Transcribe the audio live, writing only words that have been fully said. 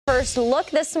first look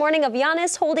this morning of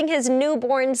Giannis holding his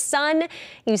newborn son.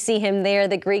 You see him there.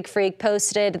 The Greek Freak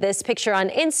posted this picture on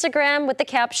Instagram with the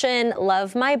caption,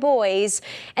 "Love my boys."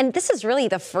 And this is really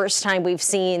the first time we've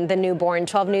seen the newborn.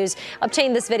 12 News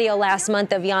obtained this video last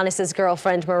month of Giannis's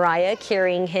girlfriend Mariah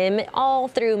carrying him all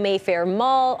through Mayfair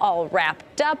Mall, all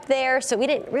wrapped up there. So we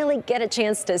didn't really get a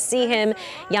chance to see him.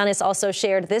 Giannis also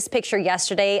shared this picture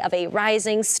yesterday of a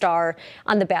rising star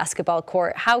on the basketball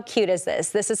court. How cute is this?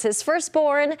 This is his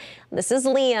firstborn. This is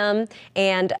Liam.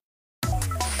 And